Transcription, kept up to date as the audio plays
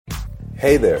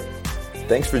Hey there.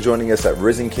 Thanks for joining us at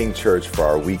Risen King Church for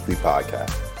our weekly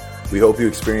podcast. We hope you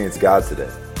experience God today.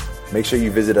 Make sure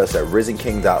you visit us at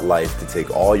risenking.life to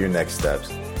take all your next steps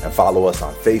and follow us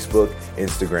on Facebook,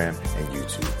 Instagram, and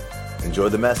YouTube. Enjoy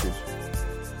the message.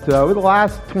 So over the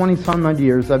last 20-some odd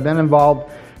years, I've been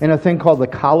involved in a thing called the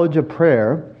College of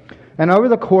Prayer. And over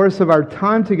the course of our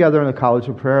time together in the College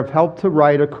of Prayer, I've helped to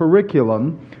write a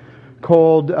curriculum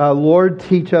called Lord,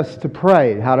 Teach Us to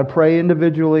Pray. How to pray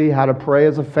individually, how to pray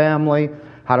as a family,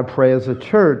 how to pray as a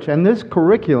church. And this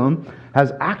curriculum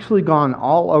has actually gone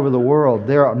all over the world.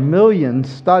 There are millions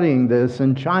studying this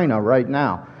in China right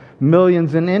now.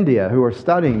 Millions in India who are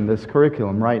studying this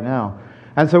curriculum right now.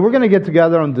 And so we're going to get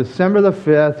together on December the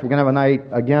 5th. We're going to have a night,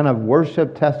 again, of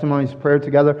worship, testimonies, prayer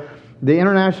together. The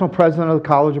international president of the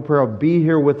College of Prayer will be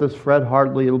here with us, Fred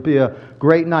Hartley. It'll be a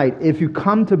great night. If you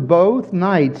come to both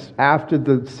nights, after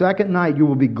the second night, you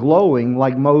will be glowing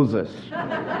like Moses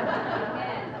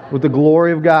with the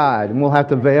glory of God, and we'll have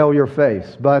to veil your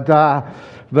face. But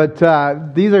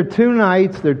these are two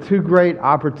nights. They're two great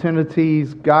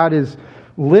opportunities. God is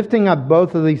lifting up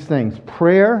both of these things.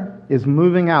 Prayer is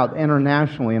moving out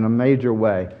internationally in a major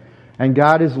way. And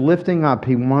God is lifting up.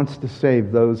 He wants to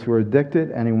save those who are addicted,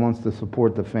 and He wants to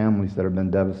support the families that have been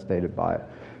devastated by it.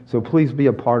 So please be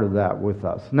a part of that with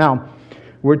us. Now,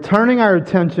 we're turning our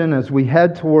attention as we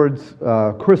head towards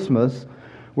Christmas.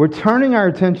 We're turning our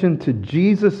attention to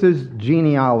Jesus'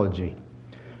 genealogy.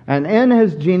 And in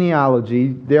His genealogy,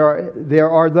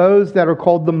 there are those that are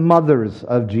called the mothers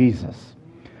of Jesus.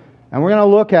 And we're going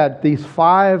to look at these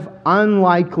 5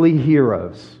 unlikely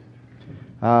heroes.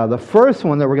 The first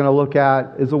one that we're going to look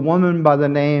at is a woman by the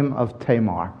name of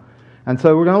Tamar. And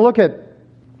so we're going to look at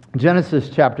Genesis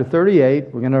chapter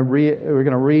 38. We're going to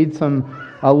read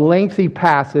a lengthy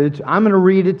passage. I'm going to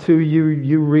read it to you.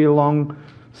 You read along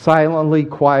silently,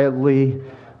 quietly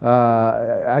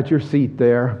at your seat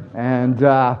there,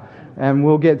 and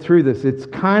we'll get through this. It's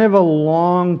kind of a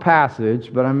long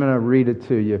passage, but I'm going to read it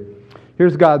to you.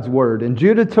 Here's God's word. And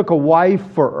Judah took a wife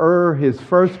for his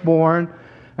firstborn,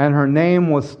 and her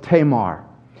name was Tamar.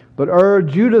 But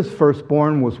Judah's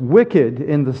firstborn, was wicked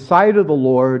in the sight of the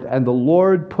Lord, and the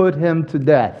Lord put him to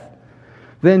death.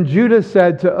 Then Judah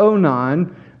said to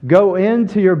Onan, "Go in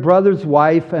to your brother's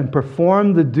wife and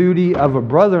perform the duty of a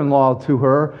brother-in-law to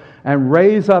her, and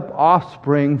raise up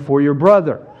offspring for your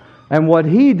brother." And what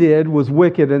he did was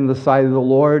wicked in the sight of the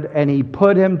Lord, and he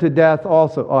put him to death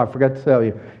also. Oh, I forgot to tell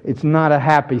you, it's not a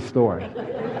happy story.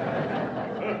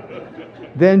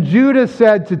 Then Judah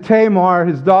said to Tamar,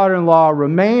 his daughter-in-law,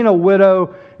 "Remain a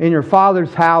widow in your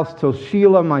father's house till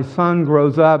Shelah, my son,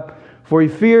 grows up," for he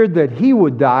feared that he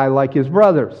would die like his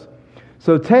brothers.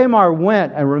 So Tamar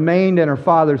went and remained in her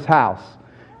father's house.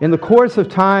 In the course of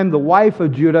time, the wife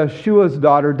of Judah, Shua's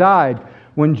daughter, died.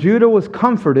 When Judah was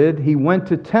comforted, he went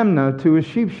to Timnah to his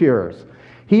sheep shearers,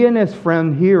 he and his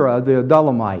friend Hira the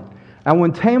Adullamite. And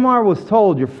when Tamar was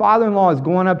told, "Your father-in-law is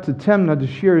going up to Timnah to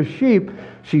shear his sheep,"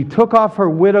 she took off her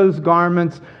widow's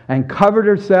garments and covered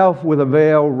herself with a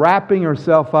veil, wrapping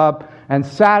herself up, and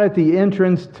sat at the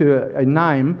entrance to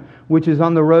Enaim, which is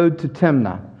on the road to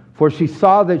Timnah. For she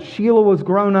saw that Shelah was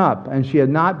grown up, and she had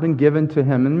not been given to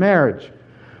him in marriage.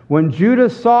 When Judah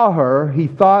saw her, he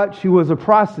thought she was a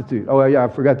prostitute. Oh, yeah, I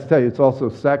forgot to tell you, it's also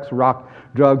sex,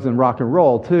 drugs, and rock and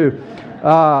roll, too.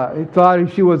 He thought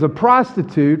she was a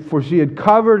prostitute, for she had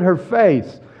covered her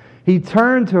face. He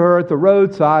turned to her at the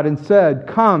roadside and said,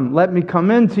 "Come, let me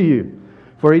come in to you."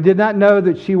 For he did not know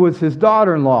that she was his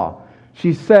daughter-in-law.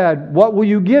 She said, "What will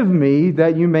you give me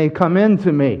that you may come in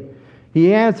to me?"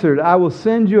 He answered, "I will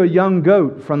send you a young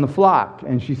goat from the flock."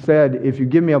 And she said, "If you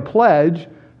give me a pledge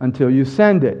until you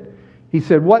send it." He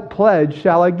said, "What pledge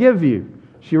shall I give you?"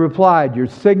 She replied, "Your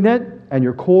signet and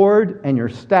your cord and your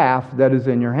staff that is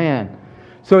in your hand."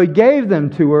 So he gave them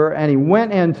to her, and he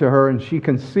went in to her, and she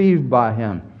conceived by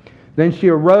him. Then she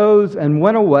arose and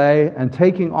went away, and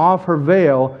taking off her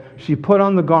veil, she put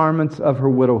on the garments of her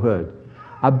widowhood.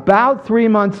 About 3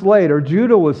 months later,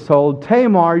 Judah was told,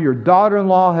 "Tamar, your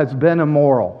daughter-in-law, has been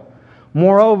immoral.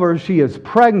 Moreover, she is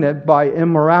pregnant by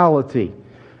immorality."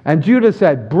 And Judah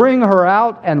said, "Bring her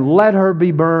out and let her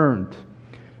be burned."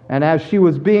 And as she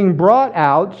was being brought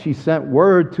out, she sent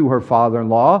word to her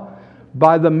father-in-law,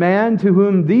 "By the man to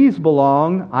whom these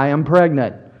belong, I am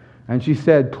pregnant." And she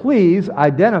said, "Please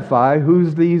identify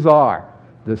whose these are,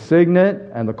 the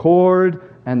signet and the cord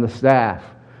and the staff."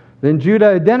 Then Judah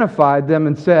identified them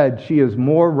and said, "She is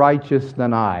more righteous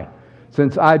than I,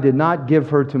 since I did not give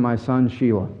her to my son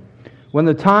Shelah." When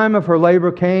the time of her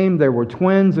labor came, there were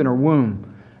twins in her womb.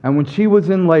 And when she was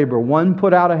in labor, one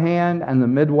put out a hand, and the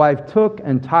midwife took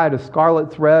and tied a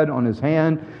scarlet thread on his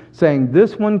hand, saying,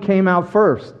 "This one came out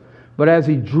first." But as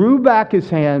he drew back his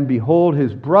hand, behold,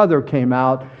 his brother came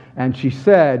out, and she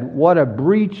said, "What a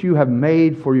breach you have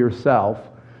made for yourself."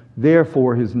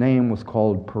 Therefore his name was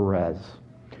called Perez.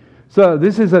 So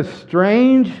this is a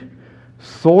strange,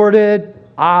 sordid,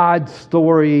 odd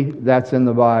story that's in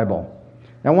the Bible.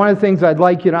 Now, one of the things I'd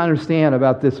like you to understand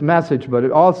about this message, but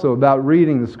also about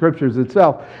reading the Scriptures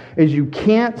itself, is you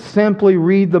can't simply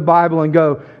read the Bible and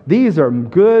go, "These are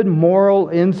good, moral,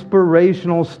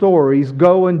 inspirational stories.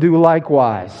 Go and do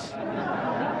likewise."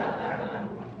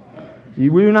 You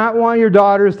do not want your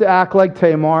daughters to act like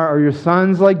Tamar or your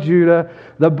sons like Judah.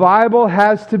 The Bible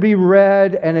has to be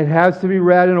read, and it has to be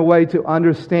read in a way to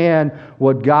understand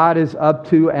what God is up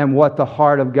to and what the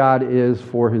heart of God is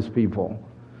for His people.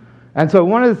 And so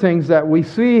one of the things that we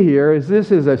see here is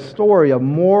this is a story of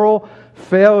moral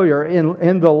failure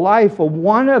in the life of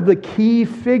one of the key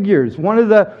figures, one of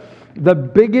the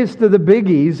biggest of the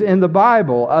biggies in the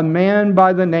Bible, a man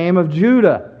by the name of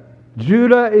Judah.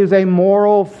 Judah is a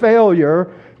moral failure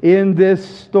in this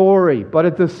story. But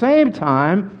at the same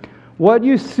time, what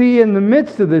you see in the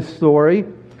midst of this story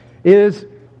is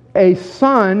a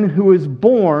son who is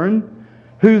born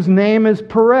whose name is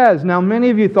Perez. Now, many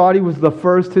of you thought he was the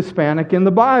first Hispanic in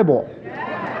the Bible.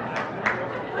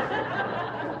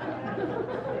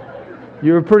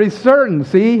 You were pretty certain,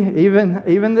 see,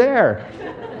 even there.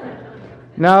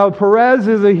 Now, Perez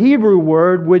is a Hebrew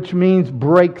word which means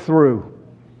breakthrough.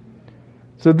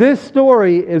 So this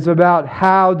story is about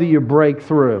how do you break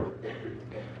through.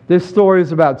 This story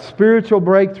is about spiritual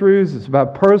breakthroughs. It's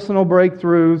about personal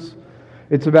breakthroughs.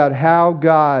 It's about how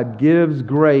God gives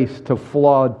grace to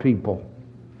flawed people.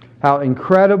 How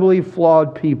incredibly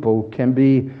flawed people can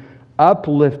be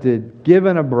uplifted,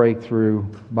 given a breakthrough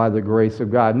by the grace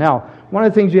of God. Now, one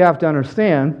of the things you have to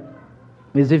understand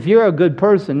is if you're a good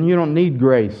person, you don't need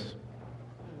grace.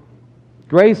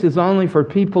 Grace is only for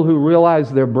people who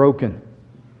realize they're broken.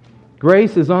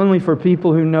 Grace is only for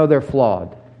people who know they're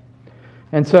flawed.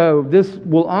 And so this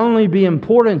will only be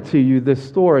important to you, this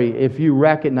story, if you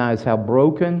recognize how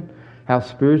broken, how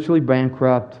spiritually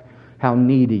bankrupt, how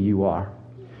needy you are.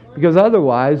 Because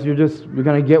otherwise, you're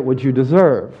going to get what you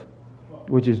deserve,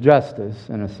 which is justice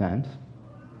in a sense.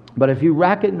 But if you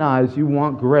recognize you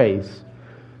want grace,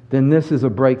 then this is a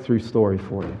breakthrough story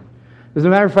for you. As a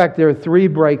matter of fact, there are three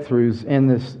breakthroughs in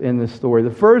this story.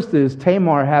 The first is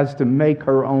Tamar has to make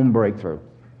her own breakthrough.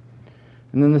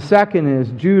 And then the second is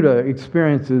Judah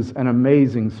experiences an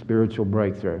amazing spiritual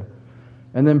breakthrough.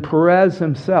 And then Perez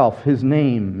himself, his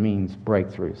name means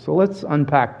breakthrough. So let's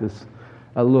unpack this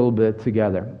a little bit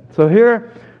together. So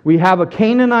here we have a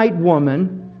Canaanite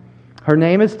woman. Her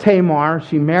name is Tamar.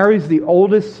 She marries the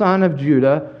oldest son of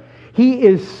Judah. He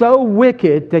is so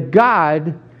wicked that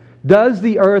God does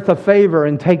the earth a favor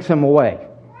and takes him away.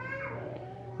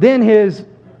 Then his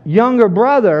younger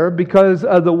brother, because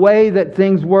of the way that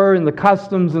things were in the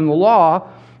customs and the law,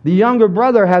 the younger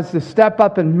brother has to step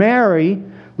up and marry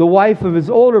the wife of his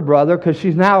older brother because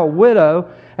she's now a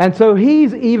widow. And so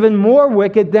he's even more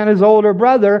wicked than his older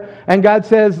brother. And God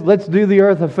says, let's do the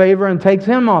earth a favor, and takes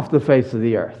him off the face of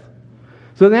the earth.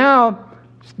 So now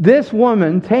this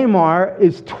woman, Tamar,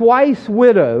 is twice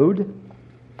widowed.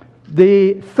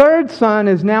 The third son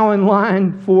is now in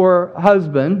line for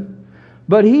husband,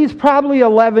 but he's probably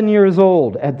 11 years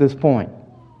old at this point.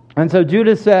 And so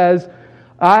Judah says,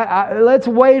 let's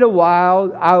wait a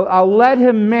while. I'll let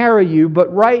him marry you,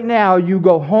 but right now you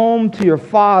go home to your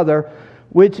father,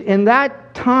 which in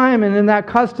that time and in that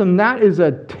custom, that is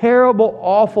a terrible,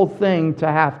 awful thing to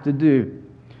have to do.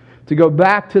 To go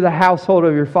back to the household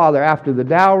of your father after the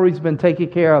dowry's been taken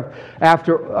care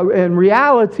of. In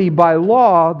reality, by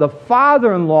law, the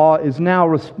father-in-law is now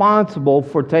responsible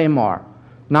for Tamar,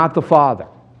 not the father.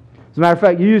 As a matter of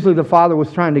fact, usually the father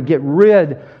was trying to get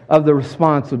rid of the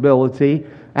responsibility,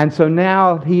 and so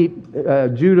now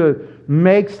Judah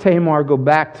makes Tamar go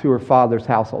back to her father's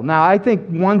household. Now, I think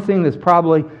one thing that's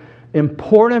probably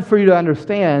important for you to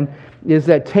understand is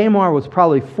that Tamar was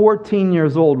probably 14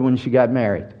 years old when she got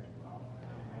married.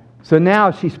 So now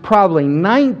she's probably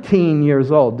 19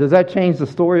 years old. Does that change the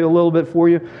story a little bit for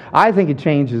you? I think it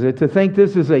changes it. To think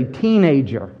this is a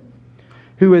teenager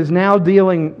who is now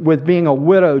dealing with being a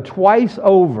widow twice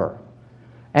over,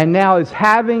 and now is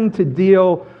having to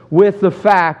deal with the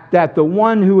fact that the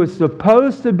one who is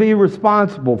supposed to be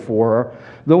responsible for her,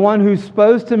 the one who's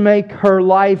supposed to make her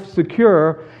life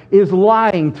secure, is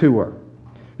lying to her.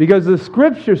 Because the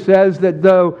Scripture says that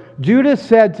though Judah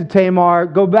said to Tamar,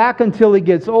 go back until he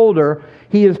gets older,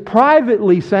 he is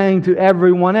privately saying to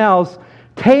everyone else,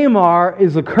 Tamar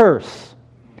is a curse.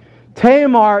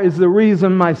 Tamar is the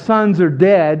reason my sons are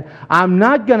dead. I'm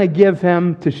not going to give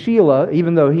him to Sheila,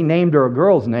 even though he named her a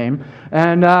girl's name.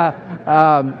 And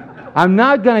I'm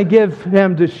not going to give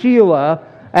him to Sheila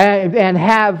and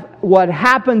have what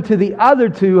happened to the other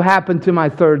two happen to my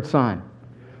third son.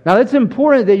 Now, it's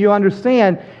important that you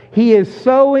understand he is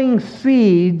sowing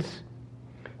seeds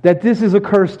that this is a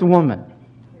cursed woman.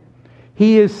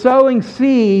 He is sowing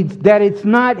seeds that it's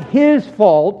not his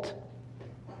fault,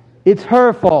 it's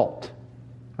her fault.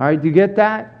 All right, do you get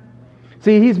that?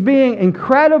 See, he's being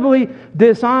incredibly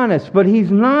dishonest, but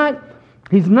he's not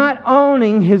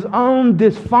owning his own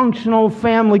dysfunctional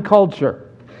family culture.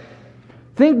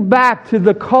 Think back to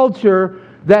the culture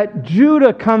that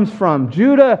Judah comes from.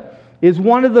 Judah is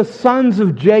one of the sons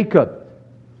of Jacob.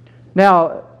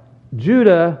 Now,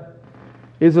 Judah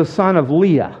is a son of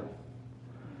Leah.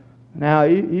 Now,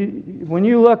 when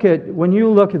you look at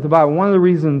the Bible, one of the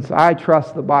reasons I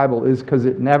trust the Bible is because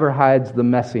it never hides the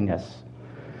messiness.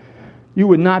 You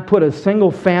would not put a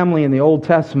single family in the Old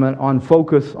Testament on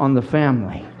focus on the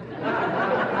family,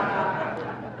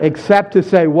 except to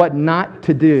say what not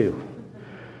to do.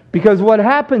 Because what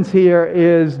happens here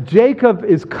is Jacob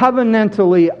is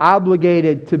covenantally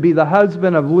obligated to be the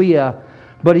husband of Leah,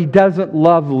 but he doesn't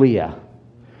love Leah.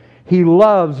 He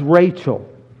loves Rachel.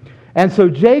 And so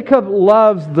Jacob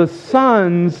loves the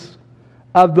sons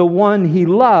of the one he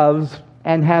loves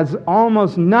and has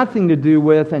almost nothing to do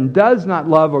with and does not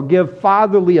love or give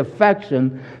fatherly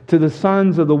affection to the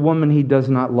sons of the woman he does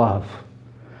not love.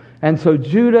 And so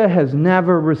Judah has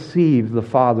never received the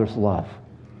father's love.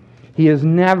 He has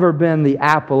never been the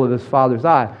apple of his father's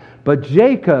eye. But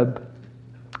Jacob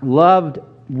loved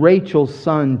Rachel's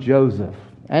son Joseph.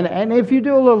 And if you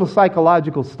do a little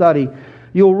psychological study,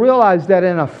 you'll realize that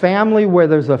in a family where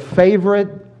there's a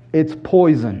favorite, it's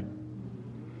poison.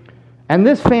 And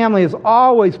this family has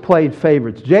always played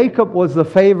favorites. Jacob was the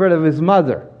favorite of his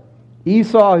mother.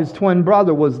 Esau, his twin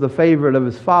brother, was the favorite of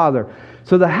his father.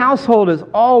 So the household has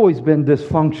always been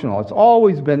dysfunctional. It's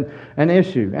always been an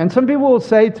issue. And some people will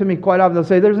say to me quite often, they'll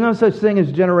say, there's no such thing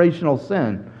as generational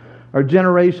sin or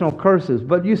generational curses.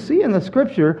 But you see in the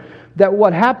Scripture that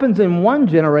what happens in one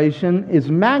generation is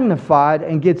magnified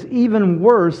and gets even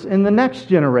worse in the next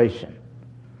generation.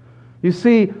 You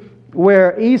see,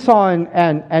 where Esau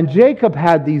and Jacob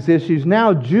had these issues,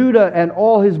 now Judah and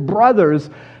all his brothers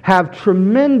have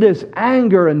tremendous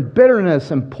anger and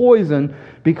bitterness and poison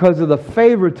because of the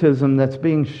favoritism that's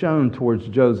being shown towards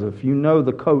Joseph. You know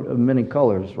the coat of many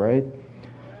colors, right?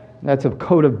 That's a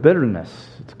coat of bitterness.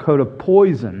 It's a coat of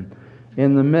poison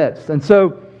in the midst. And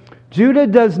so Judah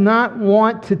does not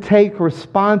want to take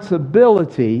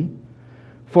responsibility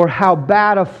for how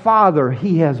bad a father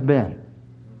he has been.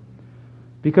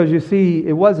 Because you see,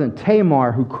 it wasn't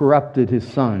Tamar who corrupted his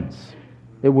sons.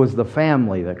 It was the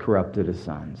family that corrupted his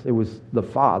sons. It was the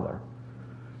father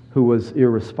who was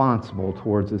irresponsible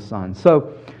towards his sons.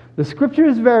 So the Scripture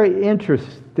is very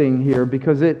interesting here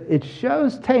because it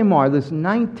shows Tamar, this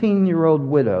 19-year-old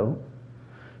widow,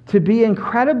 to be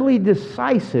incredibly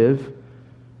decisive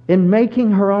in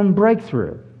making her own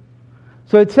breakthrough.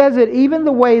 So it says that even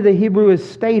the way the Hebrew is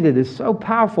stated is so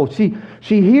powerful. She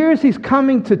hears he's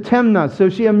coming to Timnah, so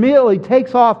she immediately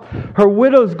takes off her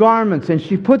widow's garments and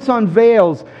she puts on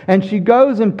veils and she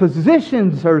goes and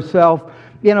positions herself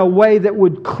in a way that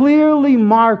would clearly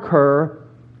mark her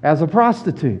as a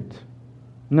prostitute.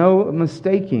 No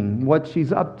mistaking what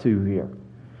she's up to here.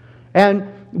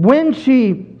 And when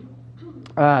she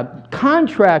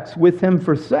contracts with him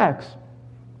for sex,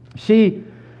 she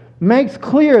makes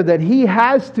clear that he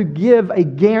has to give a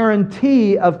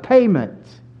guarantee of payment.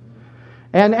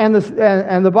 And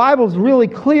the Bible's really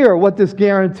clear what this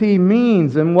guarantee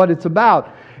means and what it's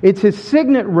about. It's his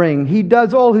signet ring. He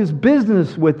does all his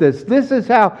business with this. This is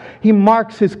how he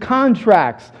marks his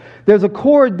contracts. There's a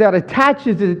cord that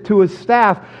attaches it to his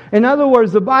staff. In other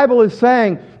words, the Bible is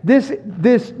saying this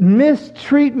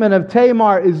mistreatment of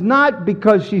Tamar is not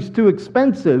because she's too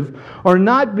expensive or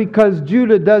not because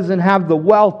Judah doesn't have the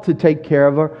wealth to take care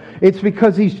of her. It's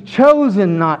because he's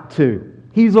chosen not to.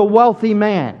 He's a wealthy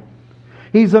man.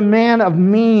 He's a man of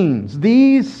means.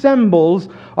 These symbols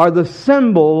are the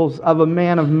symbols of a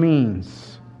man of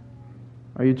means.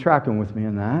 Are you tracking with me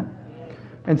in that?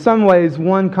 In some ways,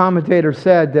 one commentator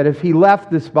said that if he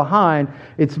left this behind,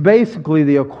 it's basically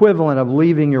the equivalent of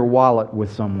leaving your wallet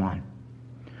with someone.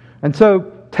 And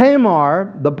so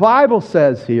Tamar, the Bible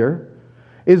says here,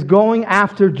 is going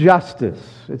after justice.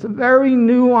 It's a very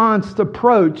nuanced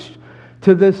approach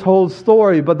to this whole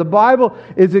story. But the Bible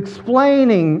is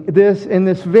explaining this in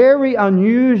this very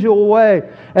unusual way.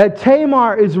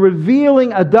 Tamar is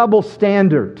revealing a double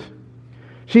standard.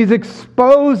 She's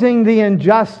exposing the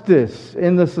injustice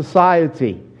in the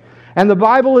society. And the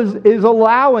Bible is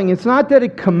allowing, it's not that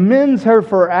it commends her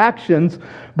for her actions,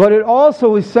 but it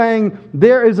also is saying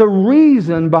there is a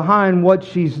reason behind what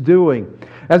she's doing.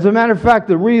 As a matter of fact,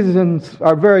 the reasons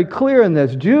are very clear in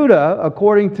this. Judah,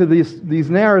 according to these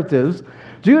narratives,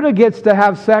 Judah gets to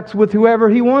have sex with whoever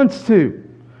he wants to.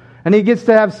 And he gets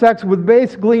to have sex with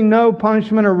basically no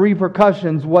punishment or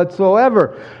repercussions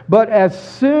whatsoever. But as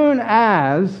soon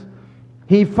as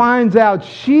he finds out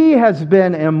she has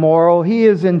been immoral, he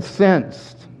is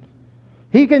incensed.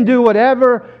 He can do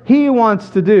whatever he wants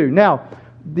to do. Now,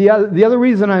 the other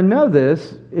reason I know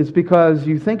this is because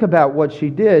you think about what she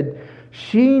did.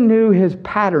 She knew his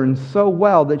patterns so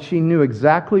well that she knew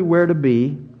exactly where to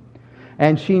be,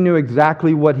 and she knew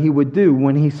exactly what he would do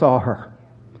when he saw her.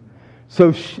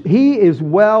 So he is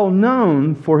well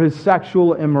known for his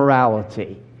sexual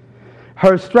immorality.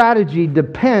 Her strategy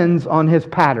depends on his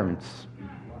patterns.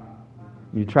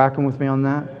 You tracking with me on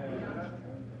that?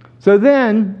 So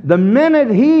then, the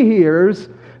minute he hears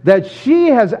that she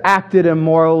has acted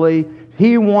immorally,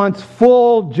 he wants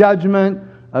full judgment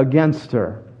against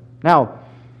her. Now,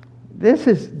 this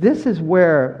is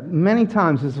where many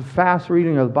times as a fast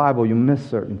reading of the Bible, you miss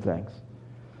certain things.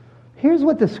 Here's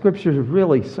what the Scripture is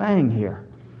really saying here.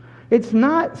 It's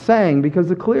not saying, because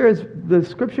the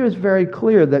Scripture is very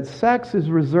clear that sex is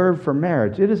reserved for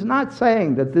marriage. It is not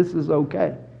saying that this is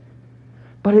okay.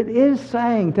 But it is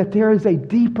saying that there is a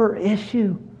deeper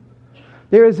issue.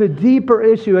 There is a deeper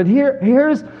issue. And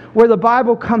here's where the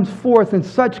Bible comes forth in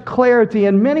such clarity.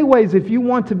 In many ways, if you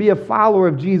want to be a follower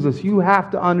of Jesus, you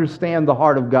have to understand the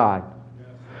heart of God.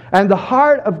 And the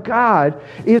heart of God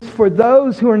is for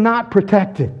those who are not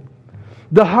protected.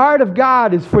 The heart of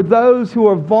God is for those who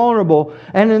are vulnerable.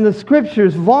 And in the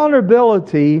Scriptures,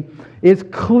 vulnerability is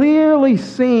clearly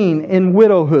seen in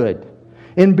widowhood,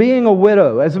 in being a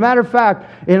widow. As a matter of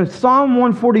fact, in Psalm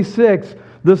 146,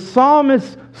 the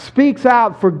psalmist speaks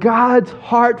out for God's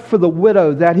heart for the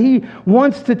widow, that He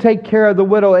wants to take care of the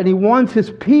widow and He wants His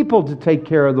people to take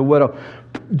care of the widow.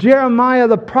 Jeremiah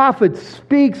the prophet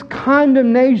speaks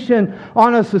condemnation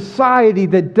on a society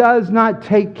that does not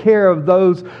take care of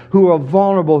those who are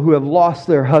vulnerable, who have lost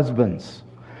their husbands.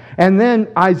 And then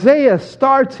Isaiah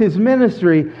starts his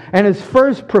ministry, and his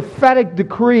first prophetic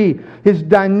decree, his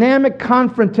dynamic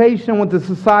confrontation with the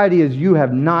society is, you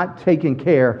have not taken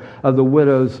care of the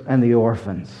widows and the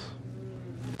orphans.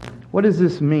 What does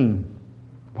this mean?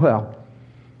 Well,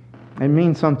 it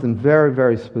means something very,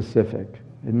 very specific.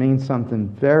 It means something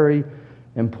very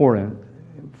important.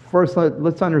 First,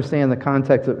 let's understand the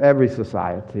context of every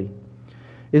society.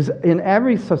 In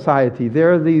every society,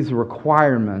 there are these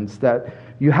requirements that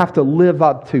you have to live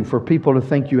up to for people to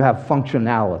think you have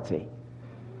functionality.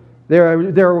 There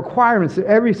are requirements that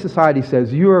every society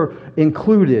says you're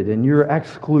included and you're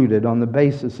excluded on the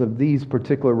basis of these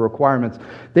particular requirements.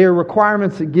 There are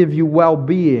requirements that give you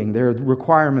well-being. There are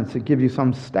requirements that give you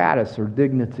some status or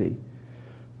dignity.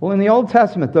 Well, in the Old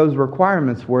Testament, those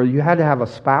requirements were you had to have a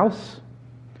spouse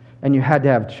and you had to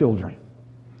have children.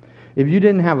 If you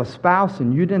didn't have a spouse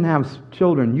and you didn't have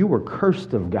children, you were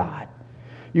cursed of God.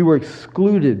 You were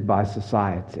excluded by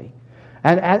society.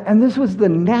 And this was the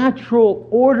natural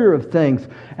order of things.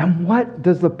 And what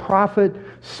does the prophet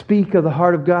speak of the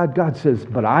heart of God? God says,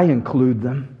 but I include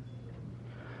them.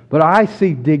 But I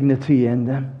see dignity in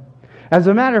them. As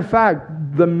a matter of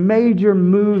fact, the major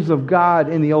moves of God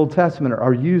in the Old Testament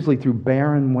are usually through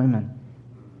barren women.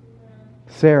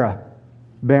 Sarah,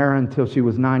 barren till she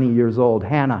was 90 years old.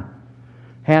 Hannah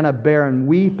barren,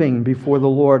 weeping before the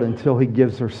Lord until He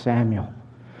gives her Samuel.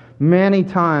 Many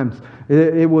times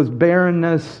it was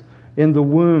barrenness in the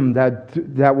womb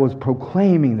that was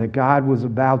proclaiming that God was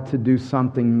about to do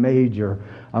something major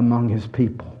among His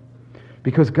people.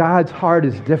 Because God's heart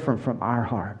is different from our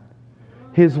heart.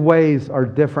 His ways are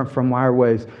different from our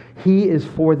ways. He is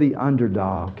for the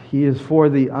underdog. He is for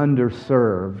the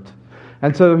underserved.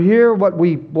 And so here what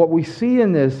we see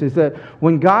in this is that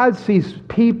when God sees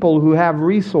people who have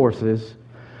resources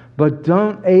but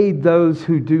don't aid those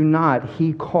who do not,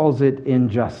 He calls it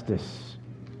injustice.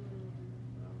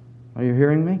 Are you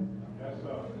hearing me? Yes,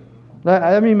 sir.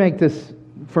 Let me make this,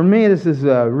 for me this is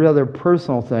a rather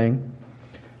personal thing,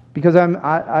 because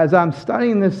as I'm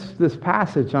studying this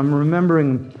passage, I'm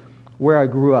remembering where I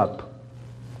grew up.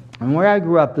 And where I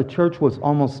grew up, the church was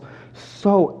almost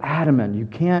so adamant. You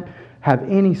can't have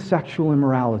any sexual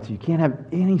immorality. You can't have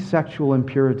any sexual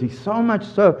impurity. So much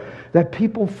so that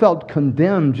people felt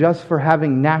condemned just for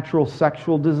having natural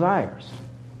sexual desires.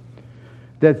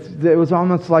 That it was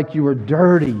almost like you were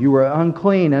dirty, you were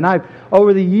unclean. And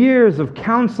over the years of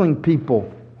counseling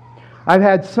people, I've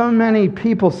had so many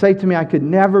people say to me, I could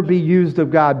never be used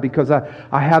of God because I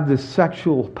have this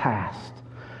sexual past.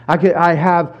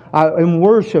 In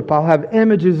worship, I'll have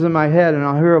images in my head, and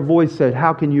I'll hear a voice say,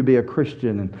 how can you be a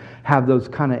Christian and have those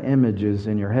kind of images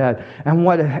in your head? And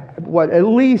what at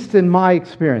least in my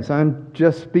experience, I'm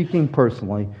just speaking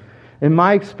personally, in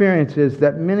my experience is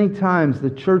that many times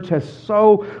the church has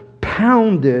so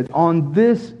pounded on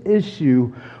this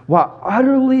issue while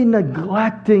utterly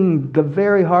neglecting the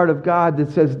very heart of God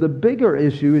that says the bigger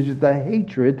issue is the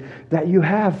hatred that you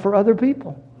have for other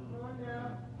people.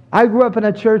 I grew up in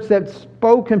a church that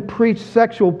spoke and preached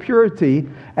sexual purity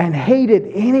and hated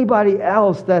anybody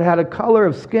else that had a color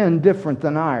of skin different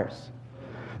than ours.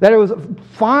 That it was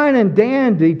fine and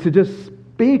dandy to just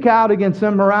speak out against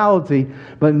immorality,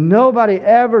 but nobody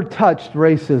ever touched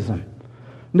racism.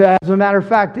 As a matter of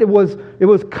fact, it was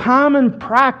common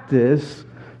practice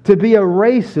to be a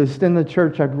racist in the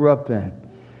church I grew up in.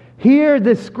 Here,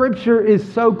 this scripture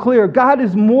is so clear. God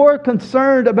is more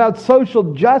concerned about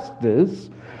social justice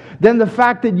than the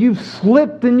fact that you've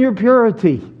slipped in your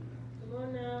purity.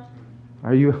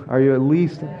 Are you at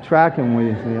least tracking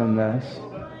with me on this?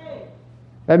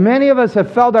 And many of us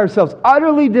have felt ourselves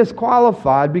utterly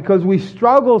disqualified because we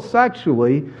struggle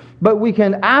sexually, but we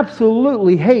can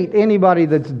absolutely hate anybody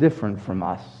that's different from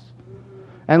us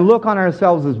and look on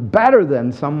ourselves as better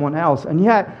than someone else. And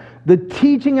yet, the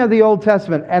teaching of the Old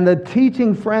Testament and the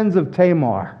teaching friends of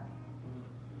Tamar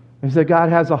is that God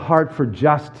has a heart for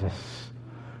justice.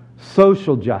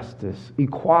 Social justice,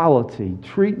 equality,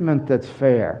 treatment that's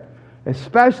fair,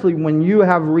 especially when you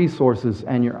have resources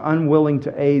and you're unwilling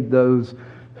to aid those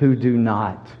who do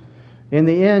not. In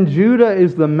the end, Judah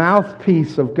is the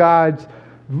mouthpiece of God's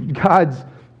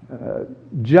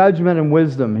judgment and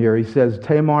wisdom here. He says,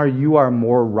 Tamar, you are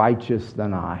more righteous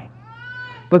than I.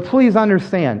 But please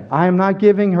understand, I am not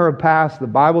giving her a pass. The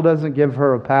Bible doesn't give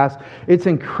her a pass. It's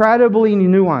incredibly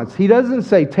nuanced. He doesn't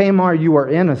say, Tamar, you are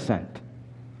innocent.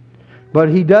 But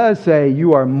he does say,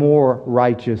 you are more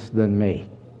righteous than me.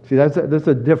 See, that's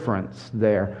a difference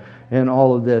there in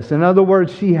all of this. In other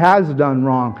words, she has done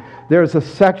wrong. There's a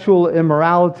sexual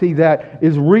immorality that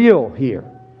is real here.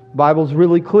 The Bible's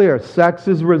really clear. Sex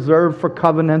is reserved for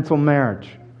covenantal marriage.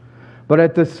 But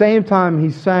at the same time,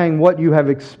 he's saying what you have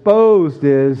exposed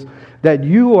is that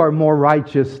you are more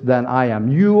righteous than I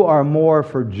am. You are more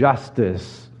for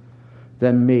justice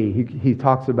than me. He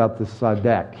talks about the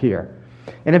Sadek here.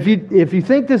 And if you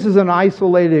think this is an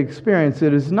isolated experience,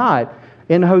 it is not.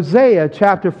 In Hosea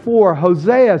chapter 4,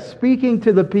 Hosea, speaking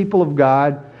to the people of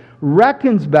God,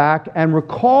 reckons back and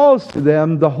recalls to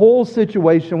them the whole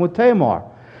situation with Tamar.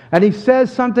 And he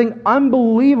says something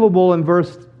unbelievable in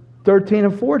verse 13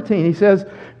 and 14. He says,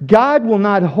 God will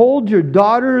not hold your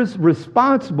daughters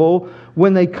responsible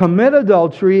when they commit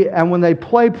adultery and when they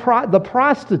play the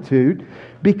prostitute,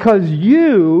 because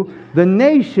you, the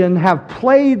nation, have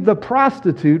played the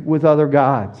prostitute with other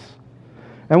gods.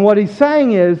 And what he's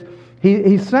saying is,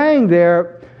 he's saying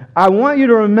there, I want you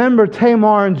to remember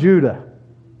Tamar and Judah.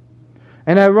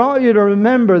 And I want you to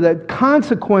remember that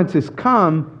consequences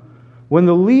come when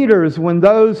the leaders, when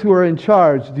those who are in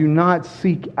charge do not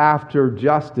seek after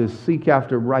justice, seek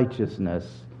after righteousness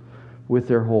with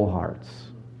their whole hearts.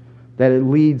 That it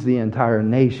leads the entire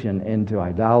nation into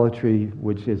idolatry,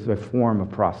 which is a form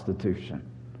of prostitution.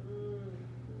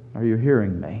 Are you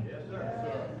hearing me? Yes,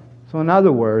 sir. So in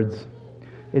other words,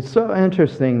 it's so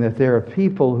interesting that there are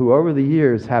people who over the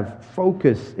years have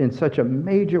focused in such a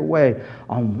major way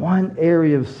on one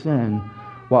area of sin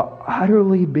while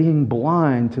utterly being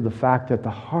blind to the fact that the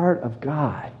heart of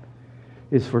God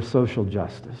is for social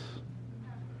justice.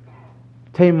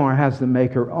 Tamar has to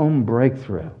make her own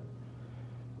breakthrough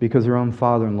because her own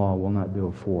father-in-law will not do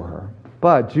it for her.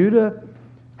 But Judah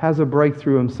has a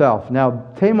breakthrough himself. Now,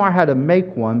 Tamar had to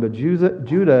make one, but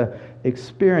Judah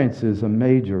experiences a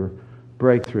major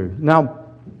breakthrough. Now,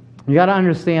 you got to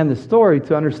understand the story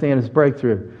to understand his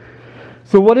breakthrough.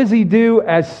 So what does he do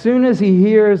as soon as he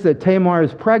hears that Tamar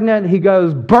is pregnant? He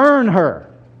goes, burn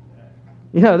her.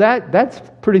 You know, that's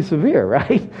pretty severe,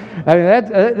 right? I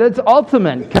mean, that's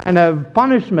ultimate kind of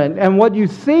punishment. And what you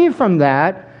see from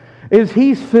that is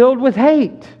he's filled with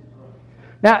hate.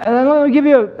 Now, let me give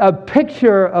you a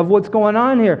picture of what's going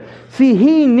on here. See,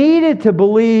 he needed to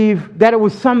believe that it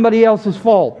was somebody else's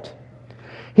fault.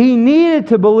 He needed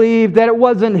to believe that it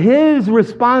wasn't his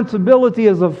responsibility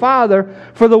as a father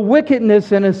for the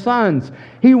wickedness in his sons.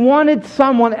 He wanted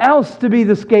someone else to be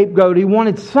the scapegoat. He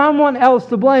wanted someone else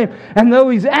to blame. And though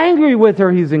he's angry with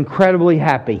her, he's incredibly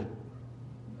happy.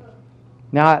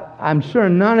 Now, I'm sure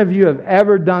none of you have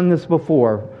ever done this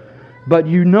before, but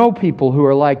you know people who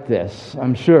are like this,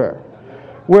 I'm sure.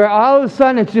 Where all of a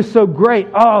sudden it's just so great.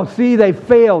 Oh, see, they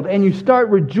failed. And you start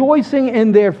rejoicing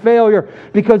in their failure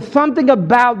because something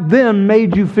about them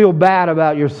made you feel bad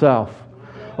about yourself.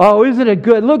 Oh, isn't it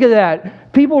good? Look at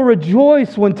that. People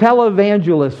rejoice when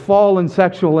televangelists fall in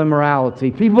sexual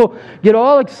immorality. People get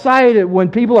all excited when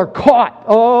people are caught.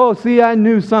 Oh, see, I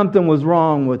knew something was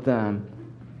wrong with them.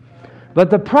 But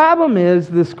the problem is,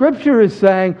 the Scripture is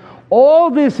saying all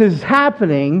this is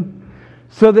happening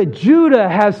so that Judah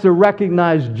has to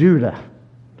recognize Judah.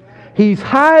 He's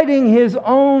hiding his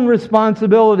own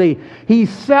responsibility. He's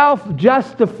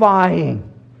self-justifying.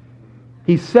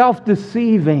 He's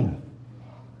self-deceiving.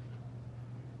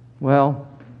 Well,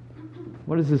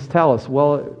 what does this tell us?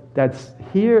 Well,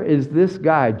 here is this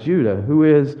guy, Judah, who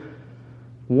is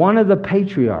one of the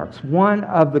patriarchs, one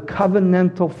of the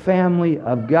covenantal family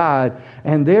of God,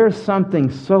 and there's something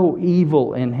so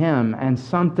evil in him and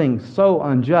something so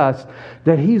unjust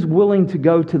that he's willing to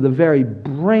go to the very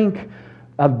brink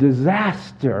of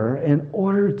disaster in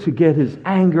order to get his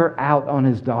anger out on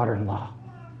his daughter-in-law.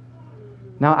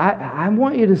 Now, I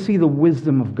want you to see the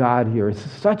wisdom of God here. It's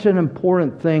such an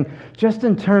important thing just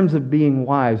in terms of being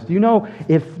wise. Do you know,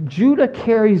 if Judah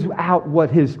carries out what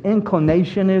his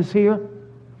inclination is here,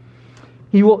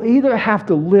 he will either have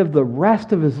to live the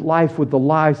rest of his life with the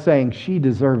lie saying, she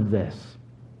deserved this.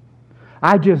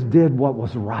 I just did what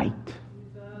was right.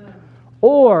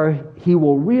 Or he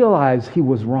will realize he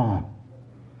was wrong.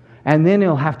 And then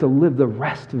he'll have to live the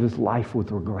rest of his life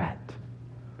with regret.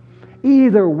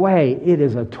 Either way, it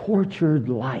is a tortured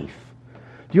life.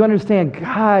 Do you understand?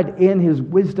 God, in His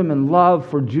wisdom and love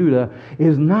for Judah,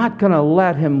 is not going to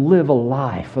let him live a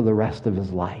lie for the rest of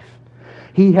his life.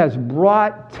 He has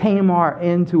brought Tamar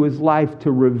into his life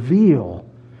to reveal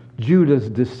Judah's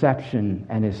deception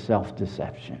and his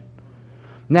self-deception.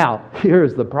 Now,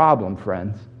 here's the problem,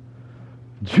 friends.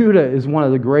 Judah is one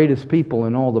of the greatest people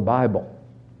in all the Bible,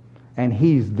 and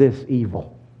he's this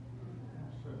evil.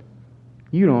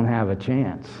 You don't have a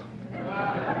chance.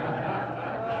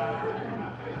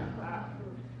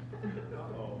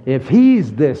 If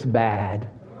he's this bad,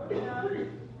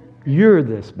 you're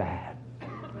this bad.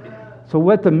 So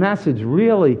what the message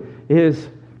really is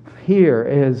here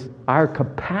is our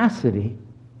capacity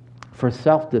for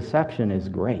self-deception is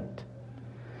great.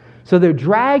 So they're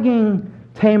dragging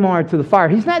Tamar to the fire.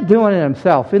 He's not doing it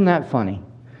himself. Isn't that funny?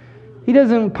 He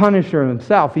doesn't punish her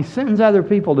himself. He sends other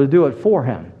people to do it for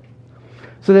him.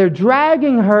 So they're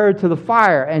dragging her to the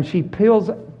fire, and she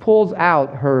pulls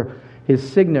out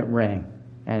his signet ring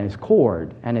and his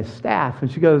cord and his staff,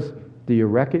 and she goes, "Do you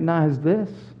recognize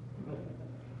this?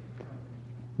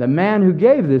 The man who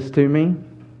gave this to me."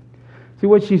 See,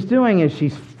 what she's doing is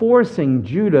she's forcing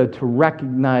Judah to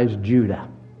recognize Judah.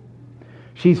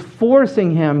 She's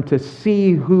forcing him to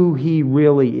see who he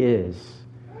really is.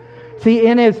 See,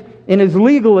 in his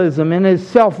legalism, in his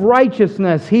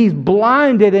self-righteousness, he's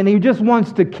blinded and he just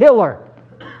wants to kill her.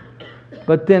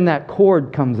 But then that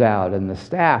cord comes out and the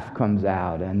staff comes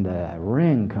out and the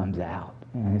ring comes out.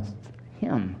 And it's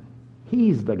him.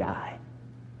 He's the guy.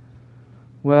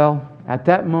 Well, at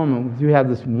that moment, you have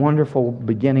this wonderful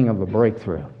beginning of a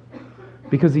breakthrough.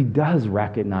 Because he does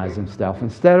recognize himself.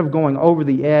 Instead of going over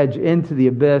the edge into the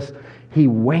abyss, he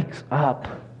wakes up.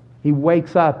 He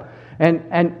wakes up.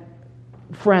 And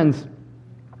friends,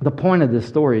 the point of this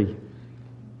story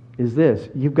is this.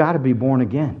 You've got to be born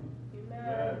again.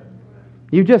 Amen.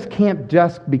 You just can't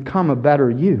just become a better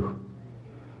you.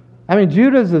 I mean,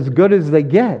 Judah's as good as they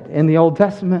get in the Old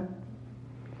Testament.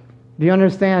 Do you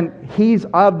understand? He's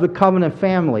of the covenant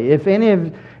family. If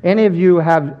any of you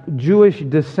have Jewish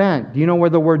descent, do you know where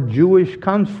the word Jewish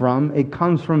comes from? It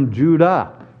comes from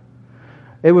Judah.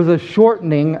 It was a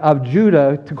shortening of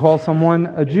Judah to call someone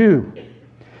a Jew.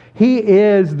 He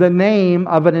is the name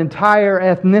of an entire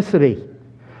ethnicity.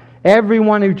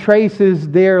 Everyone who traces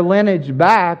their lineage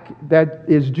back that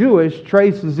is Jewish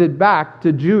traces it back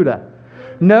to Judah.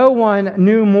 No one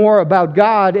knew more about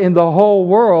God in the whole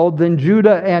world than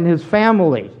Judah and his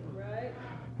family.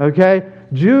 Okay?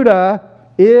 Judah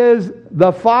is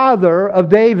the father of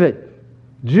David.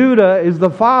 Judah is the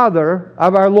father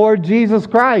of our Lord Jesus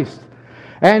Christ.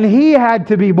 And he had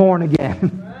to be born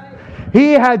again.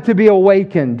 He had to be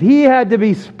awakened. He had to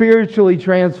be spiritually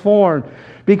transformed.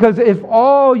 Because if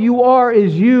all you are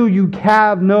is you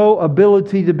have no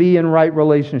ability to be in right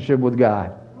relationship with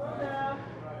God.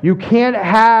 You can't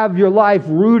have your life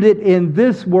rooted in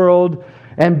this world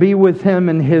and be with Him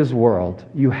in His world.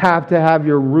 You have to have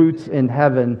your roots in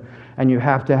heaven, and you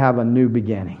have to have a new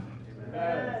beginning.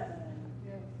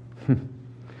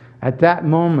 At that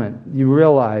moment, you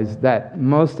realize that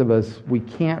most of us, we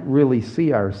can't really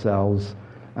see ourselves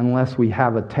unless we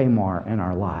have a Tamar in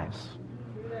our lives.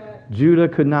 Judah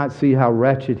could not see how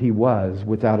wretched he was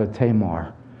without a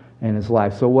Tamar in his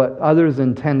life. So what others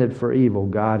intended for evil,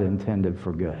 God intended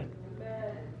for good.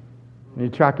 Are you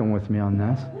tracking with me on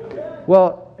this?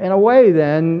 Well, in a way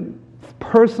then,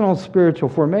 personal spiritual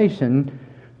formation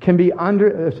can be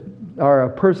or a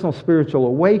personal spiritual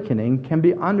awakening can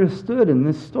be understood in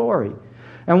this story.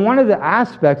 And one of the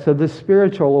aspects of this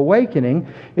spiritual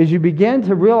awakening is you begin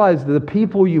to realize that the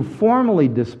people you formerly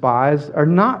despised are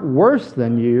not worse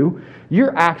than you.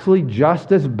 You're actually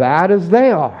just as bad as they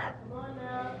are.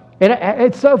 And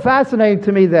it's so fascinating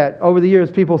to me that over the years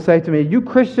people say to me, you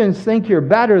Christians think you're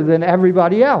better than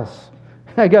everybody else.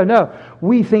 I go, no,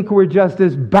 we think we're just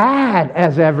as bad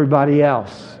as everybody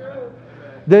else.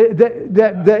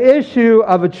 The issue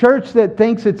of a church that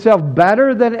thinks itself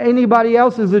better than anybody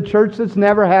else is a church that's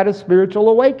never had a spiritual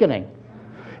awakening.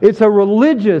 It's a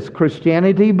religious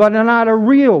Christianity, but not a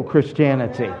real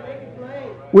Christianity.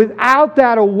 Without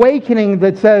that awakening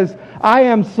that says, I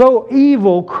am so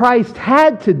evil, Christ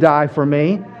had to die for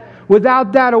me.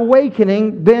 Without that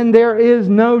awakening, then there is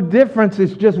no difference.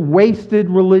 It's just wasted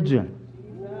religion.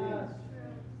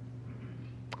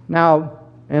 Now,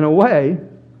 in a way,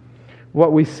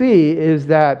 what we see is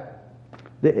that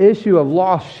the issue of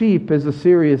lost sheep is a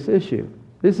serious issue.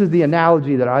 This is the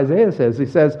analogy that Isaiah says. He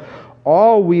says,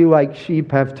 all we like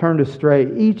sheep have turned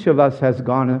astray. Each of us has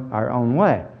gone our own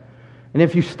way. And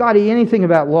if you study anything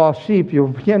about lost sheep, you'll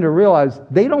begin to realize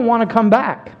they don't want to come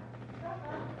back.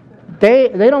 They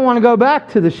don't want to go back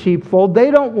to the sheepfold.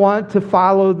 They don't want to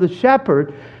follow the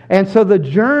shepherd. And so the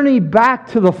journey back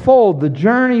to the fold, the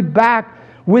journey back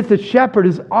with the shepherd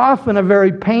is often a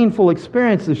very painful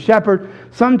experience. The shepherd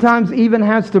sometimes even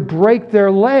has to break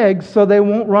their legs so they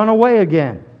won't run away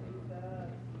again.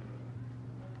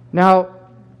 Now,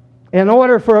 in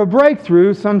order for a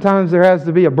breakthrough, sometimes there has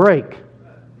to be a break.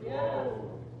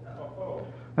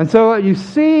 And so what you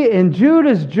see in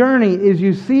Judah's journey is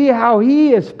you see how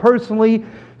he is personally,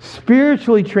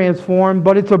 spiritually transformed,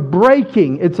 but it's a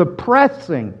breaking, it's a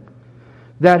pressing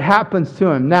that happens to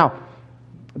him. Now,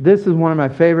 this is one of my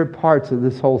favorite parts of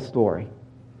this whole story,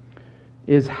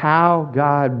 is how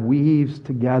God weaves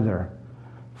together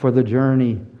for the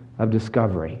journey of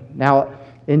discovery. Now,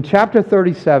 in chapter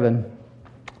 37,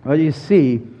 what you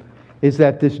see is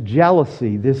that this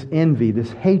jealousy, this envy,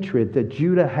 this hatred that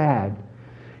Judah had,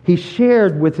 he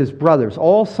shared with his brothers,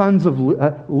 all sons of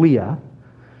Leah.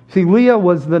 See, Leah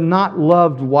was the not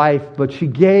loved wife, but she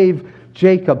gave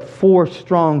Jacob 4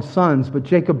 strong sons, but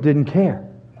Jacob didn't care.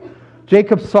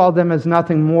 Jacob saw them as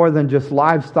nothing more than just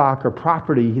livestock or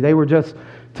property. They were just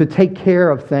to take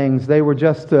care of things. They were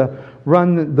just to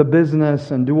run the business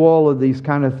and do all of these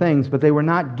kind of things, but they were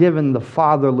not given the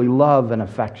fatherly love and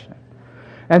affection.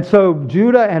 And so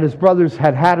Judah and his brothers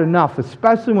had had enough,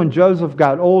 especially when Joseph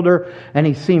got older and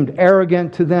he seemed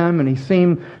arrogant to them and he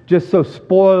seemed just so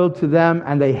spoiled to them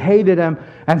and they hated him.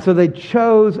 And so they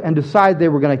chose and decided they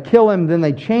were going to kill him. Then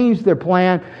they changed their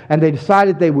plan and they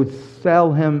decided they would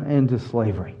sell him into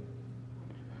slavery.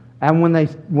 And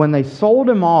when they sold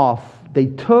him off, they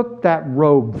took that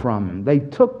robe from him. They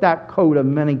took that coat of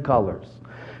many colors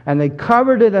and they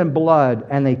covered it in blood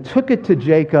and they took it to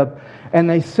Jacob. And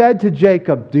they said to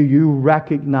Jacob, do you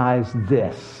recognize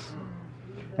this?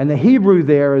 And the Hebrew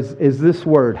there is this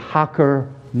word,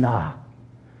 hakar na.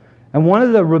 And one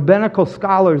of the rabbinical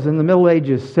scholars in the Middle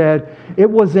Ages said it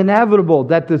was inevitable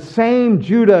that the same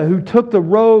Judah who took the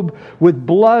robe with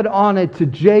blood on it to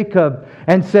Jacob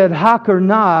and said hakar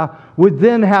na would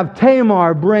then have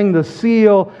Tamar bring the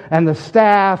seal and the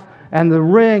staff and the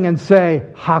ring and say,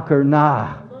 hakar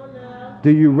na.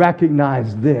 Do you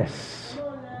recognize this?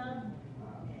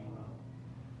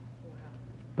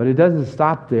 But it doesn't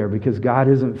stop there because God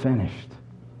isn't finished.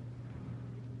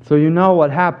 So you know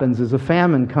what happens is a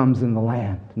famine comes in the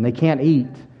land and they can't eat.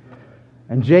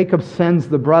 And Jacob sends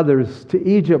the brothers to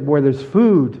Egypt where there's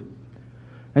food.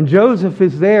 And Joseph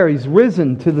is there. He's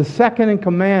risen to the second in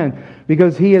command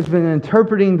because he has been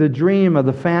interpreting the dream of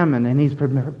the famine and he's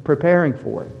preparing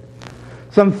for it.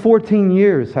 Some 14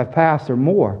 years have passed or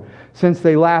more since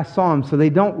they last saw him, so they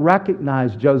don't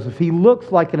recognize Joseph. He looks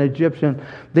like an Egyptian.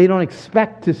 They don't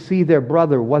expect to see their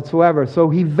brother whatsoever. So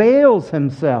he veils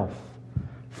himself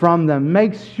from them.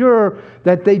 Makes sure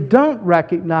that they don't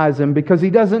recognize him because he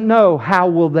doesn't know how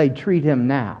will they treat him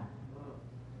now.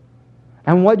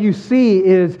 And what you see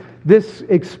is this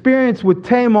experience with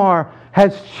Tamar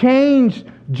has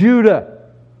changed Judah.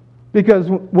 Because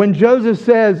when Joseph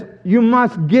says, you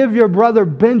must give your brother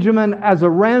Benjamin as a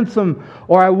ransom,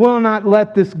 or I will not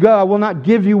let this go. I will not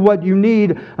give you what you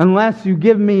need unless you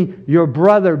give me your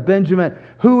brother Benjamin.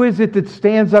 Who is it that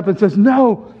stands up and says,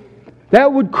 no,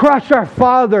 that would crush our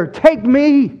father. Take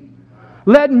me.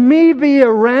 Let me be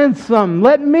a ransom.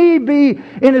 Let me be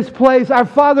in his place. Our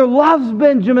father loves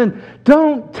Benjamin.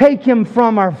 Don't take him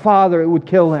from our father. It would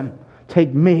kill him.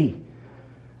 Take me.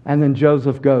 And then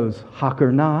Joseph goes,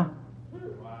 Hakarna.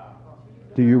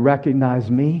 Do you recognize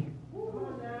me?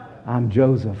 I'm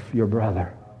Joseph, your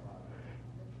brother.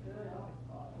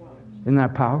 Isn't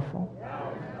that powerful?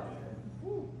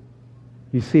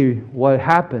 You see, what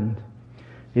happened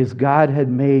is God had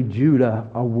made Judah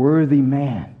a worthy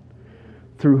man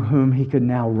through whom he could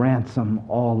now ransom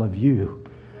all of you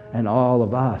and all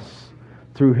of us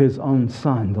through his own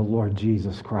Son, the Lord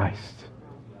Jesus Christ.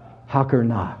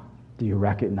 Hakarna, do you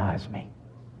recognize me?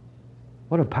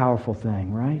 What a powerful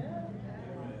thing, right?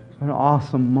 What an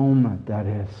awesome moment that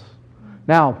is.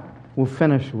 Now, we'll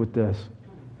finish with this.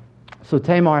 So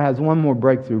Tamar has one more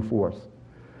breakthrough for us.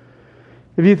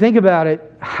 If you think about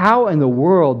it, how in the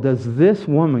world does this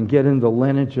woman get in the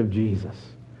lineage of Jesus?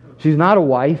 She's not a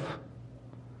wife.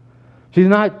 She's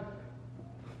not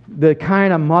the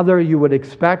kind of mother you would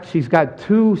expect. She's got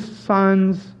 2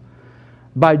 sons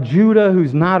by Judah,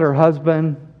 who's not her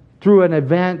husband, through an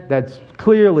event that's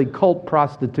clearly cult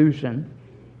prostitution.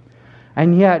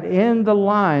 And yet in the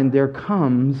line there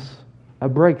comes a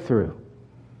breakthrough.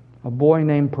 A boy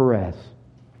named Perez.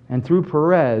 And through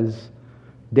Perez,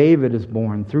 David is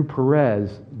born. Through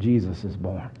Perez, Jesus is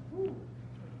born.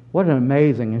 What an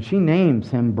amazing, and she names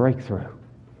him breakthrough.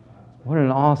 What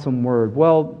an awesome word.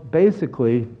 Well,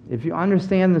 basically, if you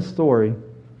understand the story,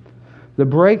 the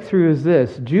breakthrough is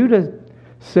this. Judah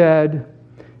said,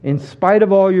 in spite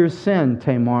of all your sin,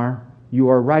 Tamar, you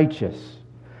are righteous.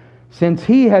 Since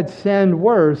he had sinned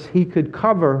worse, he could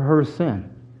cover her sin.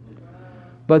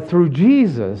 But through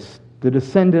Jesus, the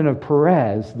descendant of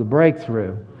Perez, the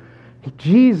breakthrough,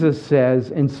 Jesus says,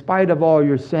 in spite of all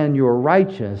your sin, you are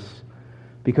righteous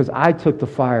because I took the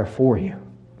fire for you.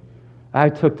 I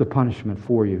took the punishment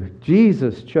for you.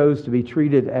 Jesus chose to be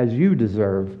treated as you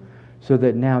deserve so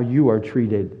that now you are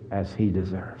treated as he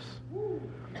deserves.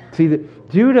 See,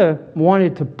 Judah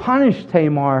wanted to punish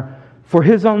Tamar for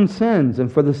his own sins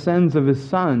and for the sins of his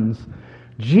sons.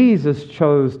 Jesus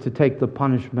chose to take the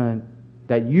punishment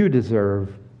that you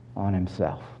deserve on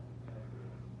himself.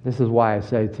 This is why I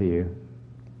say to you,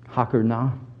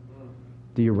 Hakarna,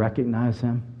 do you recognize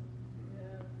him?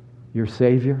 Your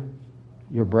Savior?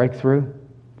 Your breakthrough?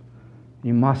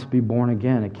 You must be born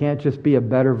again. It can't just be a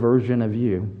better version of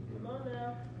you.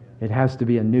 It has to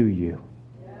be a new you.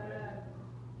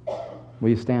 Will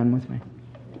you stand with me?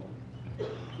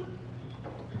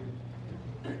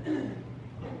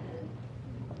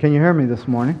 Can you hear me this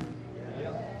morning?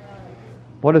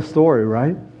 What a story,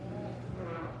 right?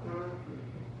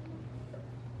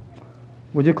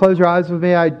 Would you close your eyes with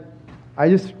me? I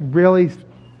just really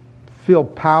feel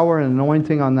power and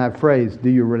anointing on that phrase. Do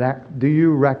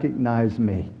you recognize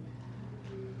me?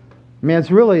 I mean,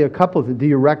 it's really a couple of things. Do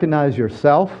you recognize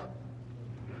yourself?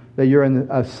 That you're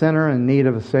a sinner in need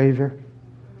of a Savior?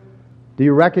 Do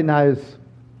you recognize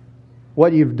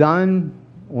what you've done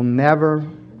will never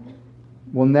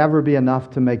be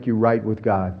enough to make you right with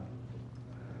God?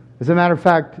 As a matter of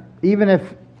fact, even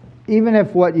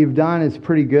if what you've done is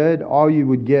pretty good, all you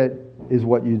would get is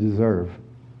what you deserve.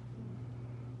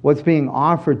 What's being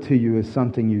offered to you is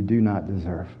something you do not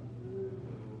deserve.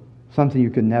 Something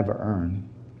you could never earn.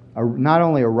 Not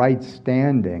only a right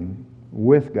standing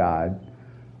with God,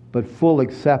 but full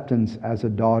acceptance as a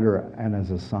daughter and as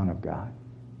a son of God.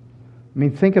 I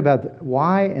mean, think about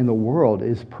why in the world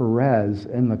is Perez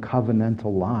in the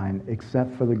covenantal line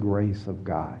except for the grace of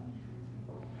God?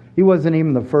 He wasn't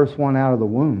even the first one out of the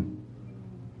womb.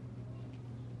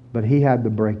 But he had the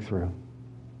breakthrough.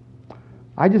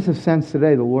 I just have sensed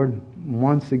today the Lord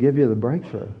wants to give you the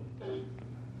breakthrough.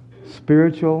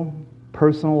 Spiritual,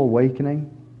 personal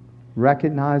awakening,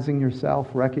 recognizing yourself,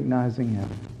 recognizing him.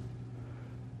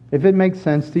 If it makes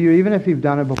sense to you, even if you've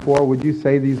done it before, would you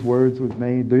say these words with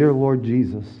me? Dear Lord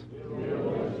Jesus,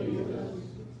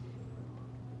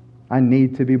 I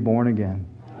need to be born again.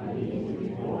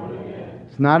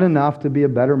 It's not enough to be a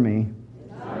better me.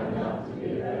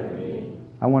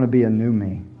 I want to be a new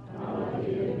me.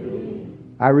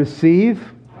 I receive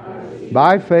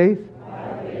by faith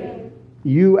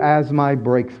you as my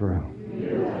breakthrough.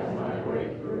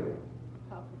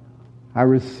 I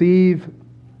receive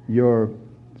your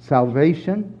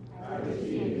salvation,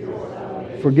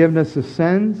 forgiveness of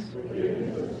sins,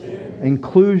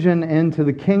 inclusion into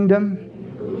the kingdom,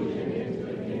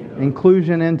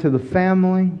 inclusion into the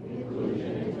family.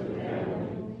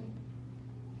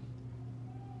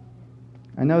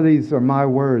 I know these are my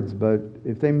words, but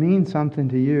if they mean something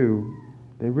to you,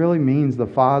 it really means the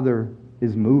Father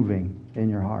is moving in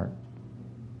your heart.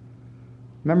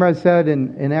 Remember I said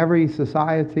in every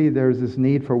society there's this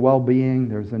need for well-being,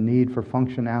 there's a need for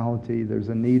functionality, there's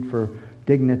a need for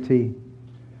dignity,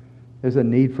 there's a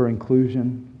need for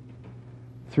inclusion.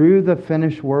 Through the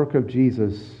finished work of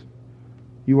Jesus,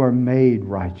 you are made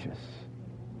righteous.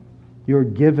 You're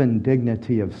given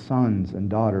dignity of sons and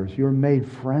daughters. You're made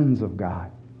friends of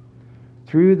God.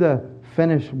 Through the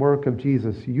finished work of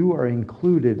Jesus, you are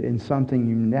included in something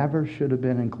you never should have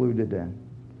been included in.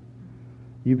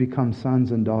 You become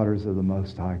sons and daughters of the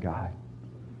Most High God.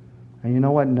 And you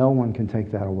know what? No one can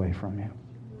take that away from you.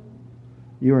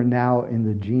 You are now in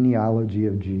the genealogy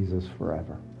of Jesus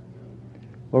forever.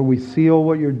 Lord, we seal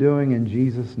what you're doing in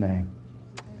Jesus' name.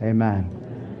 Amen.